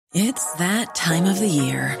It's that time of the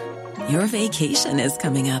year. Your vacation is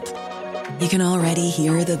coming up. You can already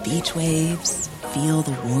hear the beach waves, feel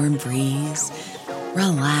the warm breeze,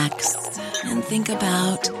 relax, and think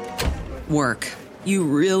about work. You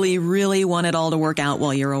really, really want it all to work out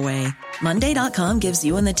while you're away. Monday.com gives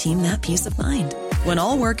you and the team that peace of mind. When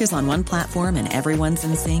all work is on one platform and everyone's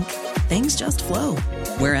in sync, things just flow.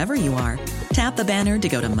 Wherever you are, tap the banner to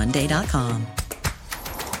go to Monday.com.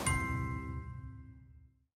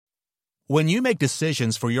 When you make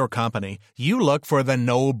decisions for your company, you look for the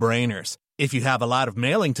no-brainers. If you have a lot of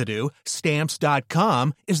mailing to do,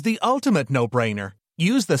 Stamps.com is the ultimate no-brainer.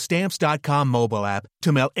 Use the Stamps.com mobile app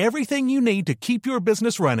to mail everything you need to keep your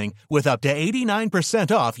business running with up to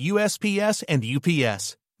 89% off USPS and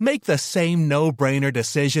UPS. Make the same no-brainer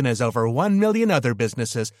decision as over 1 million other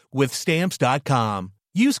businesses with Stamps.com.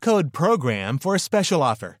 Use code PROGRAM for a special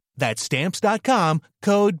offer. That's Stamps.com,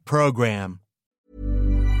 code PROGRAM.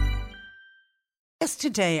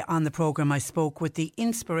 Yesterday on the programme I spoke with the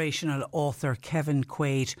inspirational author Kevin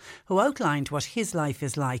Quaid, who outlined what his life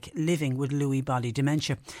is like living with Lewy body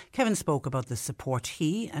dementia. Kevin spoke about the support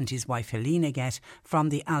he and his wife Helena get from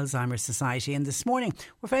the Alzheimer's Society, and this morning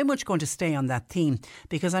we're very much going to stay on that theme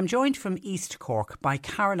because I'm joined from East Cork by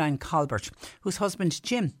Caroline Colbert, whose husband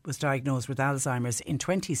Jim was diagnosed with Alzheimer's in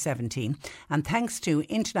 2017, and thanks to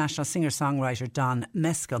international singer-songwriter Don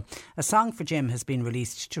Mescal, a song for Jim has been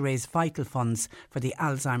released to raise vital funds for the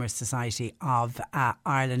Alzheimer's Society of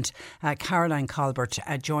Ireland. Caroline Colbert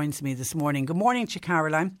joins me this morning. Good morning to you,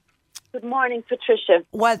 Caroline. Good morning, Patricia.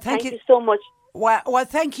 Well, thank you so much. Well,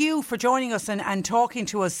 thank you for joining us and talking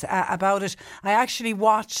to us about it. I actually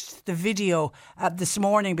watched the video this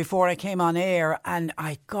morning before I came on air, and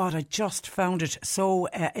I just found it so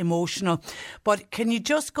emotional. But can you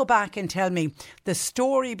just go back and tell me the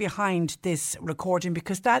story behind this recording,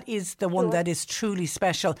 because that is the one that is truly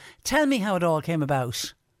special. Tell me how it all came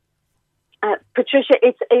about. Patricia,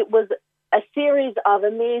 it was a series of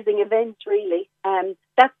amazing events, really.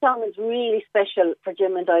 That song is really special for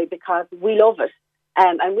Jim and I because we love it.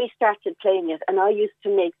 And we started playing it. And I used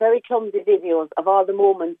to make very clumsy videos of all the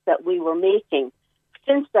moments that we were making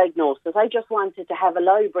since diagnosis. I just wanted to have a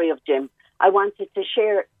library of Jim. I wanted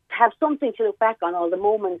to have something to look back on, all the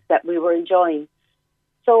moments that we were enjoying.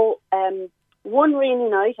 So one rainy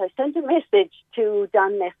night, I sent a message to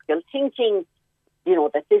Don Mescal thinking,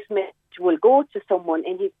 that this message will go to someone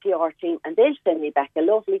in his PR team and they'll send me back a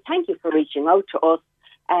lovely thank you for reaching out to us.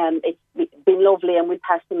 It's been lovely, and we'll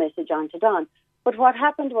pass the message on to Don. But what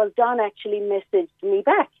happened was Don actually messaged me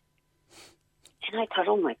back. And I thought,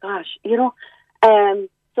 oh my gosh,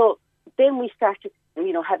 So then we started,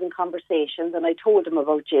 having conversations, and I told him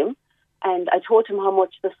about Jim, and I told him how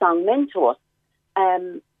much the song meant to us.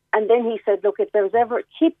 And then he said, look, if there's ever,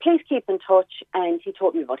 please keep in touch. And he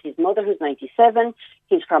told me about his mother, who's 97.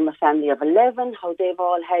 He's from a family of 11, how they've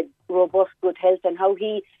all had robust, good health, and how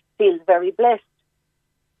he feels very blessed.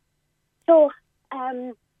 So,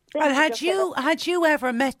 and had you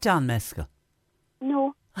ever met Don Mescal?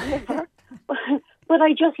 No, never. But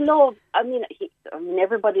I just love,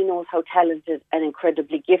 everybody knows how talented and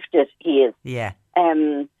incredibly gifted he is. Yeah.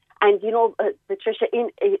 And, Patricia,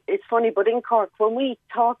 it's funny, but in Cork, when we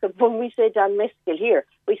say Don Mescal here,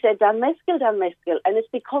 we say Don Mescal, and it's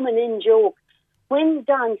become an in-joke. When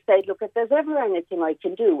Don said, look, if there's ever anything I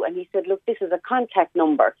can do, and he said, look, this is a contact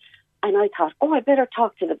number, and I thought, I better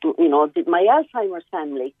talk to my Alzheimer's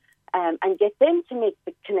family and get them to make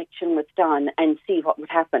the connection with Don and see what would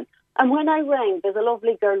happen. And when I rang, there's a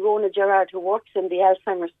lovely girl, Rona Gerard, who works in the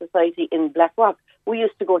Alzheimer's Society in Blackrock. We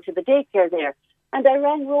used to go to the daycare there. And I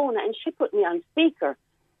rang Rona, and she put me on speaker.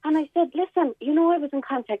 And I said, listen, I was in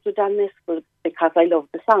contact with Don Mescal because I love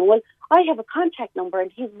the song. Well, I have a contact number,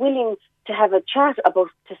 and he's willing to have a chat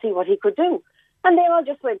to see what he could do. And they all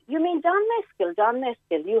just went, you mean Don Mescal,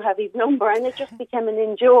 you have his number. And it just became an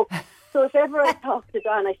in-joke. So if ever I talk to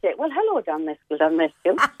Don, I say, well, hello, Don Mescal.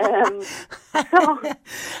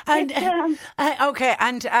 Okay,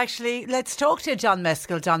 and actually, let's talk to Don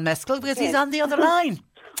Mescal, because he's on the other line.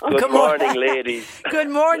 Good morning, ladies. Good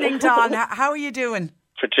morning, Don. How are you doing?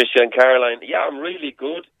 Patricia and Caroline. Yeah, I'm really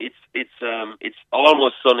good. It's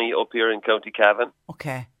almost sunny up here in County Cavan.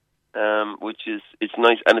 Okay. Which is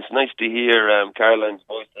nice, and it's nice to hear Caroline's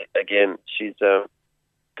voice again. She's a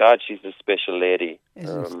special lady.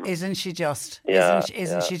 Isn't she just? Yeah,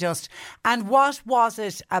 isn't she just? And what was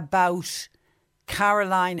it about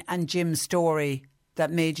Caroline and Jim's story that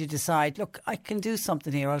made you decide, look, I can do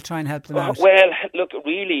something here, I'll try and help them out? Well, look,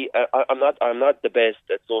 really, I'm not the best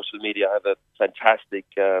at social media. I have a fantastic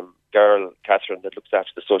girl, Catherine, that looks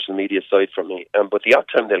after the social media side for me. But the odd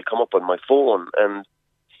time they'll come up on my phone, and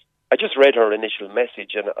I just read her initial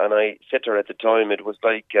message, and I said to her at the time, it was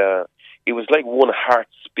like one heart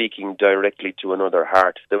speaking directly to another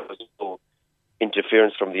heart. There was no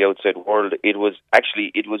interference from the outside world. It was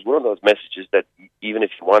one of those messages that even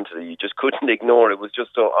if you wanted it, you just couldn't ignore. It was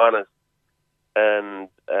just so honest and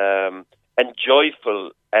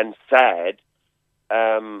joyful and sad,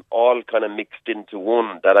 all kind of mixed into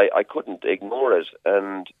one, that I couldn't ignore it.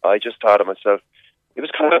 And I just thought to myself, it was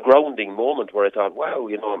kind of a grounding moment where I thought, wow,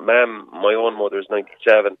 Ma'am, my own mother's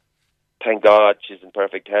 97. Thank God she's in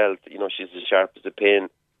perfect health. She's as sharp as a pin.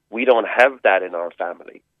 We don't have that in our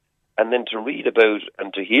family. And then to read about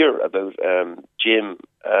and to hear about Jim,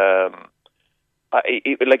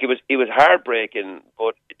 it was heartbreaking,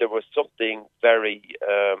 but there was something very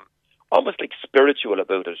almost like spiritual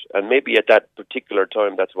about it. And maybe at that particular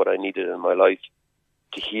time, that's what I needed in my life,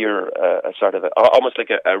 to hear a sort of almost like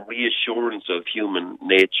a reassurance of human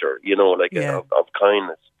nature, of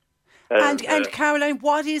kindness. And Caroline,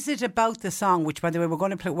 what is it about the song? Which, by the way,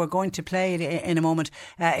 we're going to play it in a moment.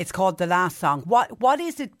 It's called "The Last Song." What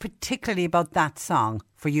is it particularly about that song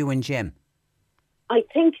for you and Jim? I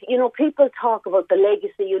think people talk about the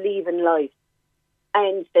legacy you leave in life,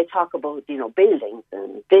 and they talk about buildings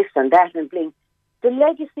and this and that and bling. The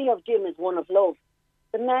legacy of Jim is one of love.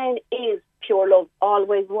 The man is pure love,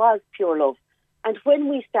 always was pure love. And when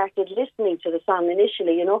we started listening to the song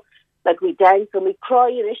initially, we dance and we cry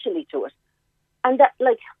initially to it. And that,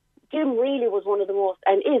 Jim really was one of the most,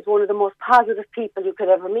 and is one of the most positive people you could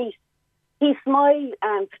ever meet. He smiled,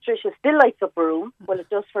 and Patricia still lights up a room. Well, it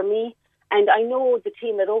does for me. And I know the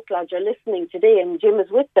team at Oak Lodge are listening today, and Jim is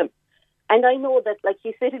with them. And I know that,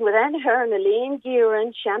 he's sitting with Anne Hearn, Elaine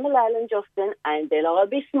Gearan, Shamal Allen, Justin, and they'll all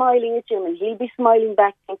be smiling at Jim, and he'll be smiling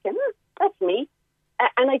back, thinking, that's me.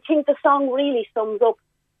 And I think the song really sums up,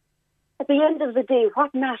 at the end of the day,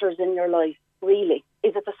 what matters in your life, really?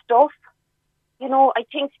 Is it the stuff? I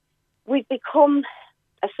think we've become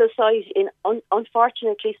a society,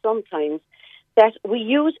 unfortunately sometimes, that we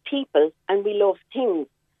use people and we love things.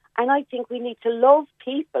 And I think we need to love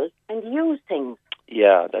people and use things.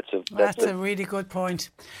 Yeah, that's a really good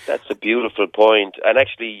point. That's a beautiful point. And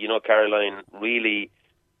actually, Caroline, really,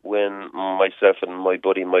 when myself and my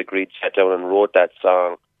buddy Mike Reid sat down and wrote that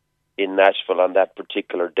song in Nashville on that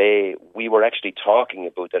particular day, we were actually talking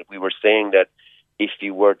about that. We were saying that if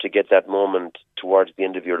you were to get that moment towards the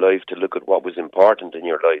end of your life to look at what was important in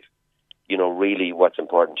your life, really what's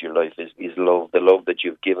important to your life is love, the love that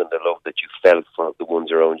you've given, the love that you felt for the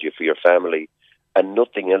ones around you, for your family, and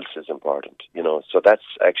nothing else is important, So that's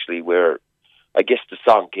actually where I guess the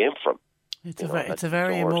song came from. It's a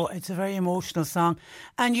very emotional song,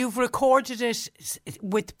 and you've recorded it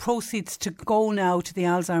with proceeds to go now to the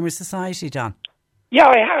Alzheimer's Society, John. Yeah,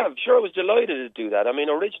 I have. Sure, I was delighted to do that. I mean,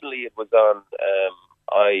 originally it was on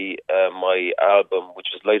my album, which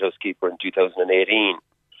was Lighthouse Keeper in 2018,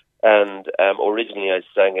 and originally I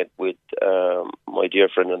sang it with my dear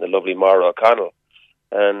friend and the lovely Mara O'Connell,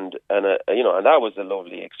 and that was a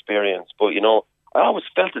lovely experience. But I always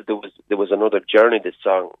felt that there was another journey this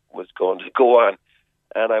song was going to go on,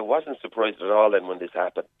 and I wasn't surprised at all then when this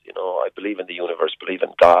happened. I believe in the universe, believe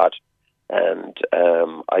in God, and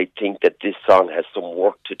I think that this song has some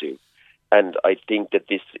work to do, and I think that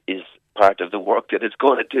this is part of the work that it's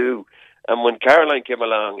going to do. And when Caroline came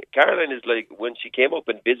along, Caroline is like, when she came up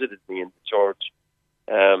and visited me in the church,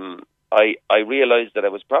 I realised that I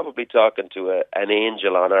was probably talking to an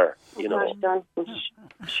angel on earth.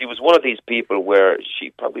 She was one of these people where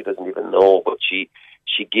she probably doesn't even know, but she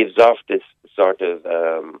gives off this sort of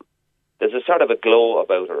there's a sort of a glow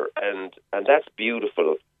about her, and that's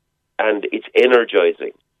beautiful, and it's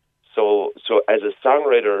energizing. So as a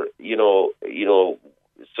songwriter,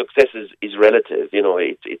 success is relative.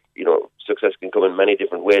 Success can come in many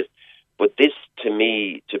different ways, but this, to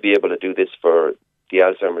me, to be able to do this for the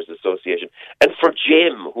Alzheimer's Association, and for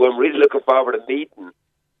Jim, who I'm really looking forward to meeting.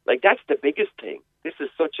 That's the biggest thing. This is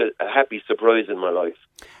such a happy surprise in my life.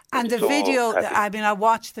 And the video, happy. I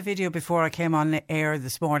watched the video before I came on the air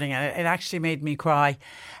this morning, and it actually made me cry.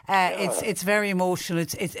 It's very emotional.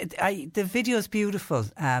 The video is beautiful,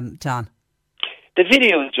 John. The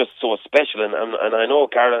video is just so special, and I know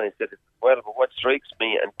Caroline said it as well, but what strikes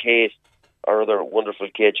me, and Kate, our other wonderful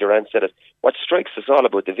Kate, your aunt, said it, what strikes us all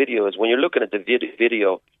about the video is when you're looking at the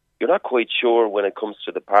video, you're not quite sure when it comes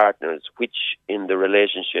to the partners which in the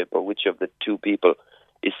relationship or which of the two people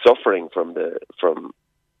is suffering from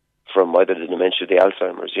from either the dementia or the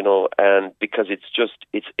Alzheimer's, and because it's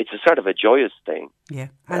a sort of a joyous thing. Yeah,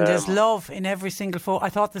 and there's love in every single I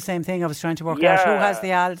thought the same thing. I was trying to work out who has the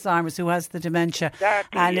Alzheimer's, who has the dementia,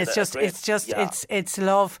 exactly, and it's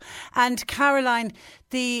love. And Caroline,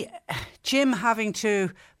 the Jim having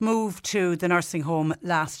to move to the nursing home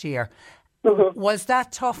last year, was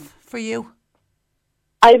that tough for you?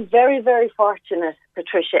 I'm very, very fortunate,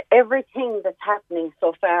 Patricia. Everything that's happening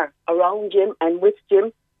so far around Jim and with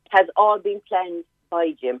Jim has all been planned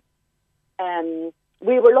by Jim.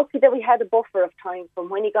 We were lucky that we had a buffer of time from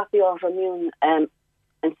when he got the autoimmune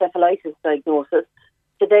encephalitis diagnosis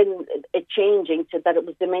to then it changing to that it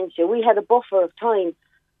was dementia. We had a buffer of time,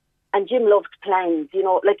 and Jim loved plans.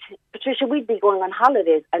 Like Patricia, we'd be going on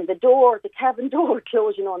holidays, and the cabin door would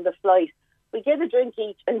close, on the flight. We'd get a drink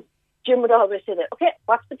each, and Jim would always say that, okay,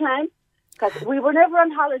 what's the plan? Because we were never on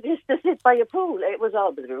holidays to sit by a pool. It was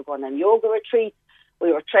always, we were going on yoga retreats,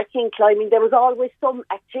 we were trekking, climbing. There was always some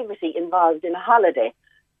activity involved in a holiday.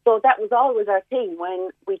 So that was always our thing. When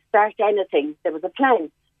we start anything, there was a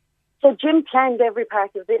plan. So Jim planned every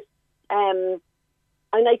part of this. And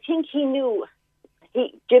I think he knew,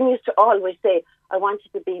 Jim used to always say, I want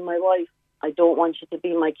you to be my wife. I don't want you to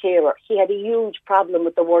be my carer. He had a huge problem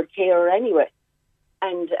with the word carer anyway.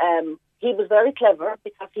 And he was very clever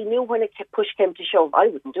because he knew when push came to shove, I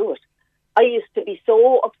wouldn't do it. I used to be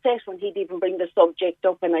so upset when he'd even bring the subject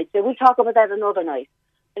up, and I'd say, we'll talk about that another night.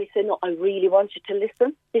 And he'd say, no, I really want you to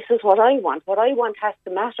listen. This is what I want. What I want has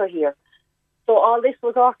to matter here. So all this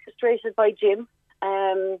was orchestrated by Jim.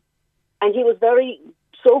 And he was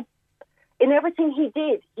in everything he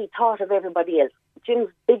did, he thought of everybody else. Jim's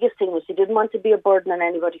biggest thing was he didn't want to be a burden on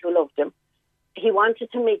anybody who loved him. He wanted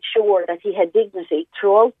to make sure that he had dignity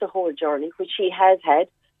throughout the whole journey, which he has had.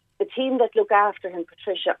 The team that look after him,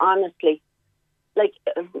 Patricia, honestly, like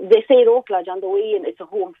they say at Oak Lodge on the way in, it's a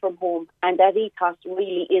home from home, and that ethos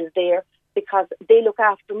really is there because they look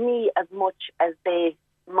after me as much as they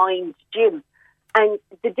mind Jim. And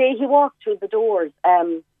the day he walked through the doors,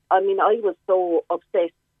 I was so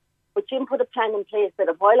upset. But Jim put a plan in place that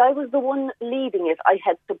while I was the one leading it, I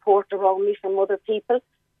had support around me from other people,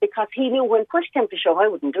 because he knew when push came to shove, I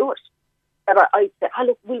wouldn't do it. That I'd say,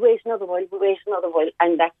 look, we'll wait another while,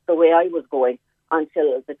 and that's the way I was going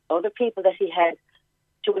until the other people that he had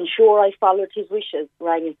to ensure I followed his wishes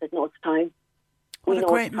rang and said, no, it's time. What a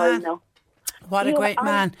great man. Now. What a great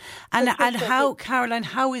man. And how, Caroline,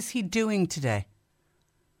 how is he doing today?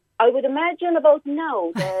 I would imagine about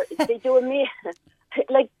now, they do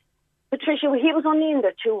like, Patricia, he was only in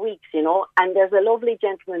there 2 weeks, and there's a lovely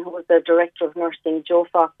gentleman who was the director of nursing, Joe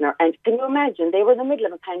Faulkner, and can you imagine, they were in the middle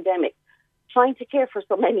of a pandemic, trying to care for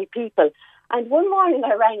so many people. And one morning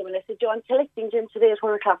I rang him and I said, Joe, I'm collecting Jim today at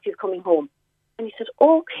 1 o'clock, he's coming home. And he said,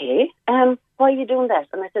 okay, why are you doing that?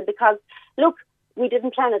 And I said, because, look, we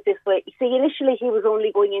didn't plan it this way. You see, initially he was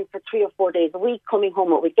only going in for 3 or 4 days a week, coming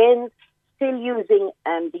home at weekends, still using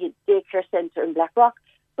the daycare centre in Blackrock.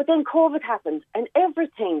 But then COVID happened and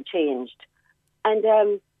everything changed. And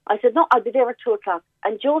I said, no, I'll be there at 2 o'clock.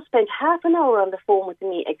 And Joe spent half an hour on the phone with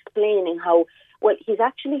me explaining how, well, he's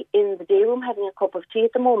actually in the day room having a cup of tea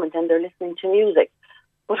at the moment and they're listening to music.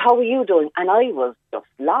 But how are you doing? And I was just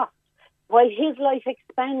lost. While his life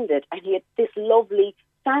expanded and he had this lovely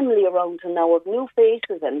family around him now of new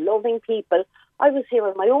faces and loving people, I was here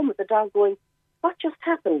on my own with the dog going, what just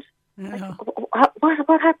happened? Yeah.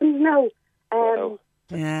 What happens now?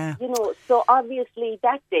 Yeah. So obviously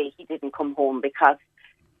that day he didn't come home because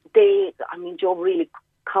Joe really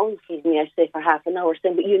counsels me, I say, for half an hour,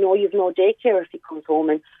 saying, but you've no daycare if he comes home.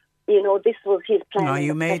 And, this was his plan. No,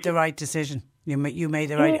 you made the right decision. You made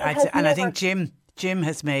the right, and I think Jim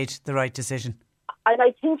has made the right decision. And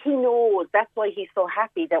I think he knows, that's why he's so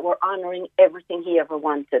happy that we're honouring everything he ever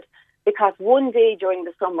wanted. Because one day during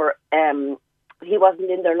the summer, he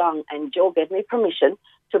wasn't in there long, and Joe gave me permission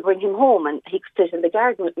to bring him home, and he could sit in the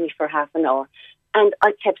garden with me for half an hour. And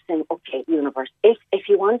I kept saying, okay, universe, if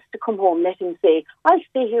he wants to come home, let him say, I'll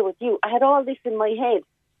stay here with you. I had all this in my head.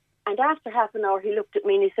 And after half an hour, he looked at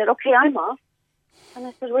me and he said, okay, I'm off. And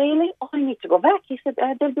I said, really? Oh, I need to go back. He said,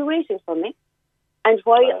 they'll be waiting for me. And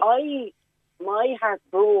while my heart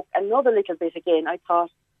broke another little bit again, I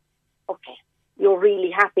thought, okay, you're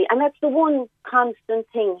really happy. And that's the one constant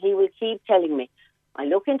thing he will keep telling me. I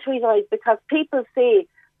look into his eyes because people say,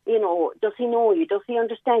 does he know you? Does he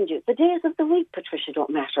understand you? The days of the week, Patricia, don't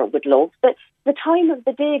matter with love. The time of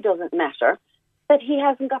the day doesn't matter. That he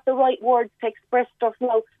hasn't got the right words to express stuff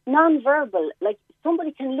now. Non-verbal, like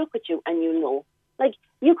somebody can look at you and you know. Like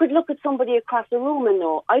you could look at somebody across the room and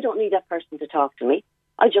know, I don't need that person to talk to me.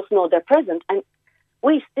 I just know they're present. And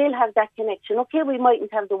we still have that connection. Okay, we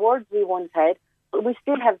mightn't have the words we once had, but we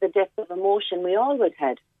still have the depth of emotion we always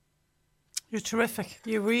had. You're terrific.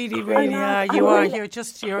 You really, really are. You are.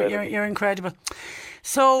 You're incredible.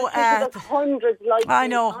 So there's hundreds like I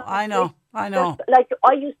know. Like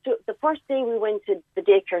I used to. The first day we went to the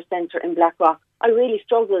daycare centre in Blackrock, I really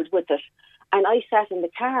struggled with it, and I sat in the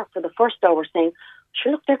car for the first hour saying,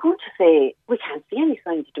 "Sure, look, they're going to say we can't see any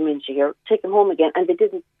signs of dementia here. Take them home again." And they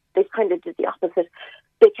didn't. They kind of did the opposite.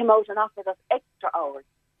 They came out and offered us extra hours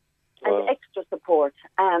and extra support.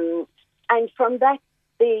 And from that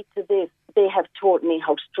day to this, they have taught me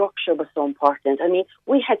how structure was so important. I mean,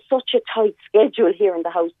 we had such a tight schedule here in the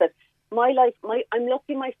house that I'm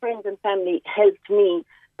lucky my friends and family helped me,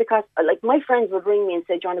 because like my friends would ring me and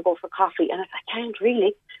say, "Do you want to go for coffee?" And I can't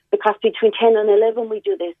really, because between 10 and 11 we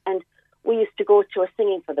do this. And we used to go to a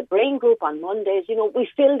Singing for the Brain group on Mondays. You know, we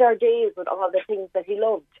filled our days with all the things that he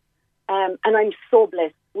loved. And I'm so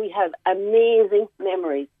blessed. We have amazing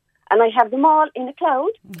memories. And I have them all in a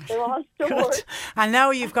cloud. They're all stored. Good. And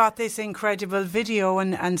now you've got this incredible video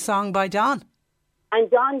and song by Don. And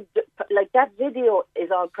Don, like that video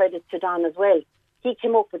is all credit to Don as well. He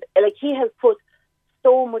came up with, like, he has put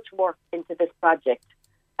so much work into this project.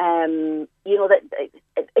 You know, that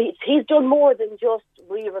he's done more than just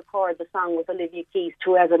re-record the song with Olivia Keys,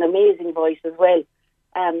 who has an amazing voice as well.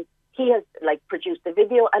 He has, like, produced the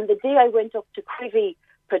video. And the day I went up to Crivy,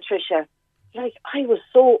 Patricia, like, I was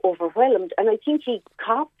so overwhelmed, and I think he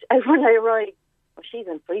copped when I arrived. Oh, she's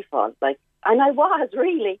in free fall, like, and I was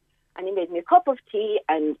really. And he made me a cup of tea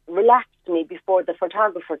and relaxed me before the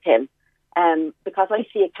photographer came. Because I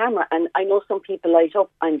see a camera, and I know some people light up.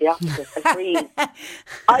 I'm the opposite. Agreed.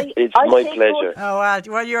 It's my pleasure. Oh,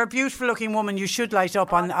 well, you're a beautiful looking woman. You should light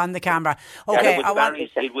up on the camera. Okay,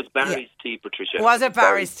 it was Barry's tea, Patricia. Was it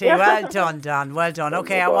Barry's tea? Well done, Don. Well done.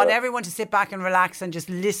 Okay, I want everyone to sit back and relax and just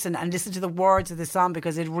listen to the words of the song,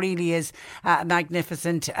 because it really is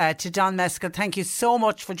magnificent. To Don Mescal, thank you so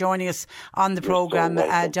much for joining us on the programme,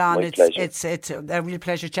 Don. It's a real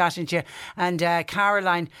pleasure chatting to you. And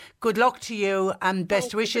Caroline, good luck to you, and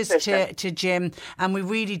best wishes to Jim. And we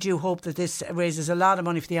really do hope that this raises a lot of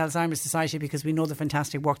money for the Alzheimer's Society, because we know the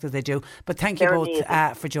fantastic work that they do. But thank you both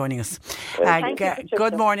for joining us.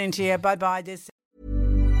 Good morning to you. Bye-bye.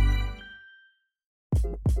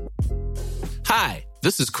 Hi,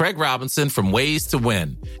 this is Craig Robinson from Ways to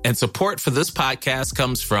Win, and support for this podcast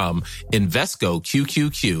comes from Invesco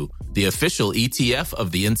QQQ, the official ETF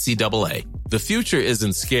of the NCAA. The future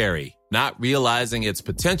isn't scary. Not realizing its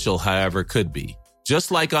potential, however, could be.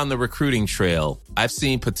 Just like on the recruiting trail, I've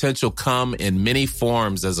seen potential come in many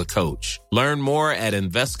forms as a coach. Learn more at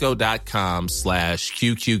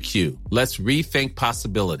Invesco.com/QQQ. Let's rethink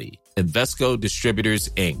possibility. Invesco Distributors,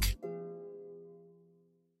 Inc.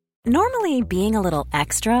 Normally, being a little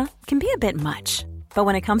extra can be a bit much. But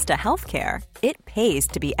when it comes to healthcare, it pays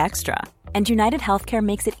to be extra. And United Healthcare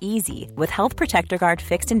makes it easy with Health Protector Guard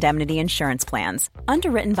fixed indemnity insurance plans.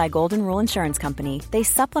 Underwritten by Golden Rule Insurance Company, they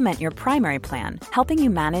supplement your primary plan, helping you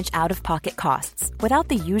manage out-of-pocket costs without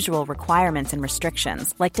the usual requirements and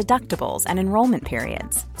restrictions like deductibles and enrollment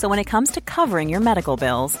periods. So when it comes to covering your medical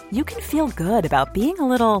bills, you can feel good about being a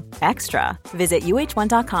little extra. Visit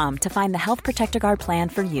UH1.com to find the Health Protector Guard plan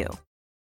for you.